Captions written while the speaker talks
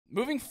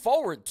Moving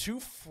forward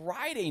to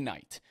Friday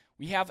night,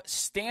 we have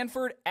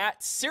Stanford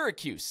at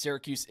Syracuse.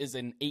 Syracuse is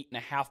an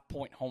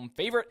 8.5-point home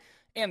favorite,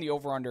 and the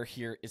over-under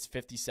here is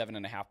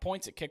 57.5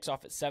 points. It kicks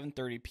off at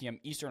 7:30 p.m.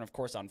 Eastern, of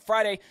course, on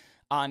Friday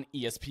on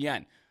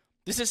ESPN.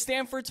 This is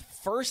Stanford's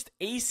first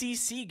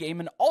ACC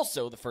game and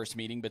also the first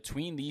meeting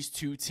between these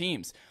two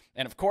teams.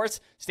 And of course,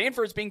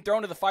 Stanford's being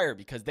thrown to the fire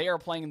because they are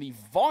playing in the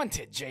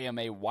vaunted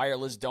JMA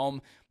Wireless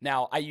Dome.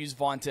 Now, I use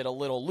vaunted a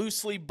little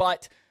loosely,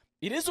 but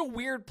it is a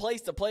weird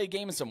place to play a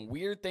game, and some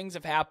weird things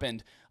have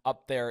happened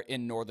up there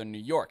in northern New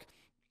York.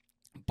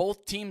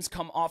 Both teams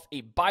come off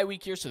a bye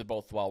week here, so they're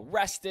both well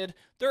rested.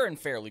 They're in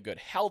fairly good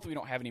health. We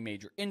don't have any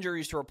major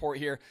injuries to report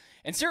here.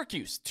 And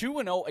Syracuse,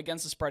 2-0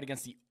 against the spread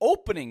against the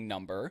opening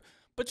number,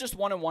 but just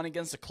 1-1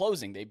 against the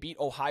closing. They beat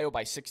Ohio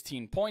by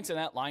 16 points, and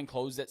that line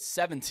closed at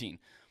 17.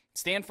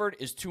 Stanford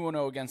is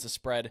 2-0 against the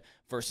spread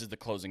versus the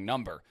closing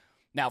number.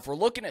 Now, if we're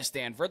looking at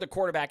Stanford, the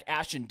quarterback,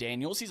 Ashton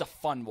Daniels, he's a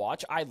fun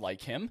watch. I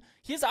like him.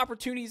 He has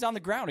opportunities on the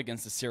ground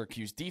against the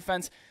Syracuse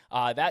defense.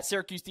 That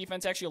Syracuse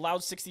defense actually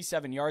allowed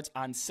 67 yards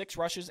on 6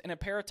 rushes and a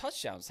pair of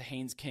touchdowns to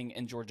Haynes King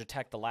and Georgia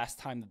Tech the last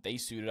time that they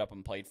suited up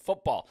and played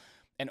football.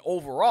 And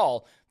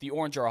overall, the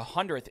Orange are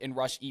 100th in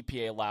rush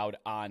EPA allowed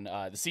on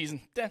the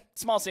season.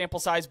 Small sample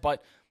size,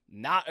 but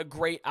not a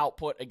great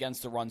output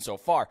against the run so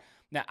far.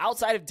 Now,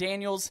 outside of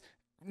Daniels,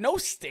 no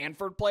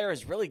Stanford player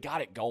has really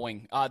got it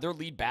going. Their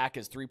lead back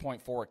is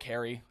 3.4 a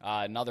carry.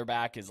 Another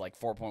back is like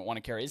 4.1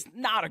 a carry. It's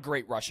not a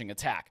great rushing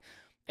attack.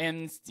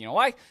 And you know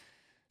why?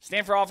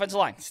 Stanford offensive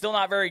line, still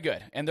not very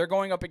good. And they're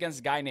going up against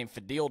a guy named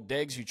Fadil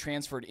Diggs, who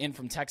transferred in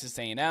from Texas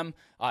A&M.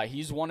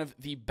 He's one of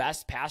the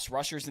best pass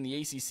rushers in the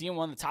ACC and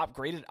one of the top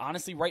graded,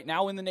 honestly, right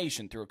now in the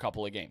nation through a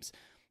couple of games.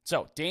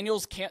 So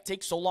Daniels can't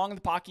take so long in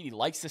the pocket. He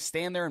likes to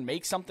stand there and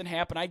make something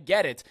happen. I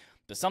get it.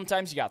 But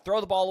sometimes you got to throw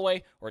the ball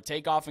away or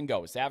take off and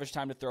go. His average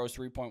time to throw is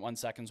 3.1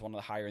 seconds, one of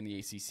the higher in the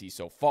ACC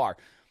so far.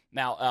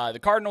 Now, the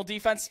Cardinal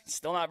defense,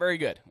 still not very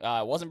good.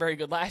 Wasn't very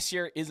good last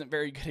year, isn't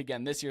very good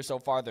again this year so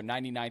far. They're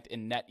 99th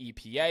in net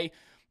EPA.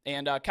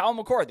 And Kyle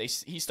McCord,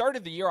 he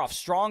started the year off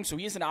strong, so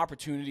he has an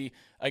opportunity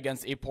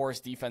against a porous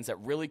defense that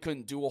really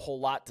couldn't do a whole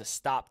lot to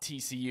stop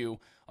TCU,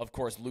 of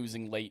course,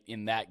 losing late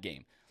in that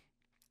game.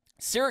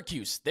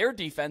 Syracuse, their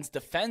defense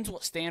defends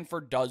what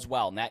Stanford does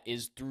well, and that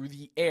is through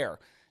the air.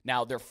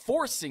 Now, they're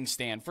forcing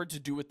Stanford to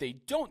do what they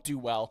don't do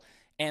well,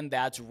 and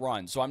that's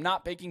run. So I'm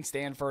not picking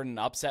Stanford an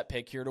upset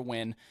pick here to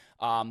win.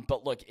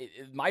 But look,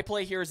 my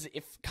play here is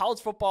if college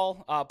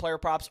football player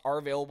props are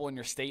available in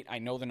your state, I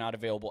know they're not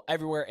available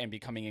everywhere and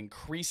becoming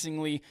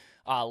increasingly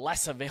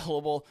less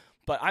available.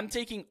 But I'm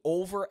taking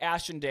over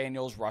Ashton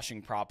Daniels'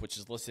 rushing prop, which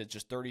is listed at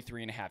just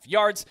 33.5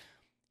 yards.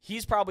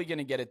 He's probably going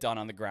to get it done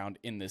on the ground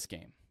in this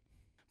game.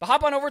 But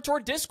hop on over to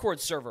our Discord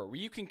server where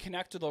you can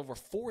connect with over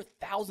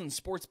 4,000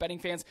 sports betting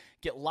fans,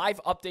 get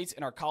live updates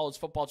in our college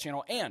football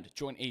channel, and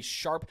join a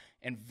sharp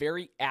and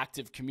very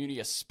active community,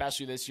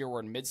 especially this year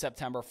where in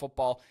mid-September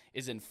football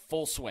is in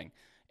full swing.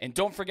 And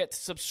don't forget to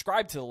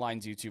subscribe to the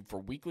Lines YouTube for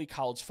weekly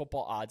college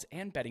football odds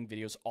and betting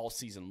videos all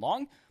season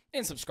long.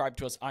 And subscribe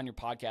to us on your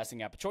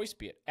podcasting app of choice,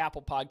 be it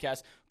Apple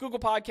Podcasts, Google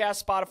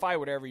Podcasts, Spotify,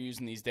 whatever you're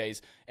using these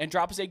days. And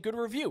drop us a good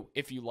review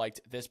if you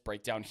liked this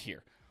breakdown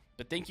here.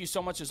 But thank you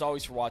so much, as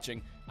always, for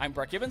watching. I'm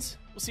Brett Gibbons.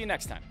 We'll see you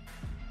next time.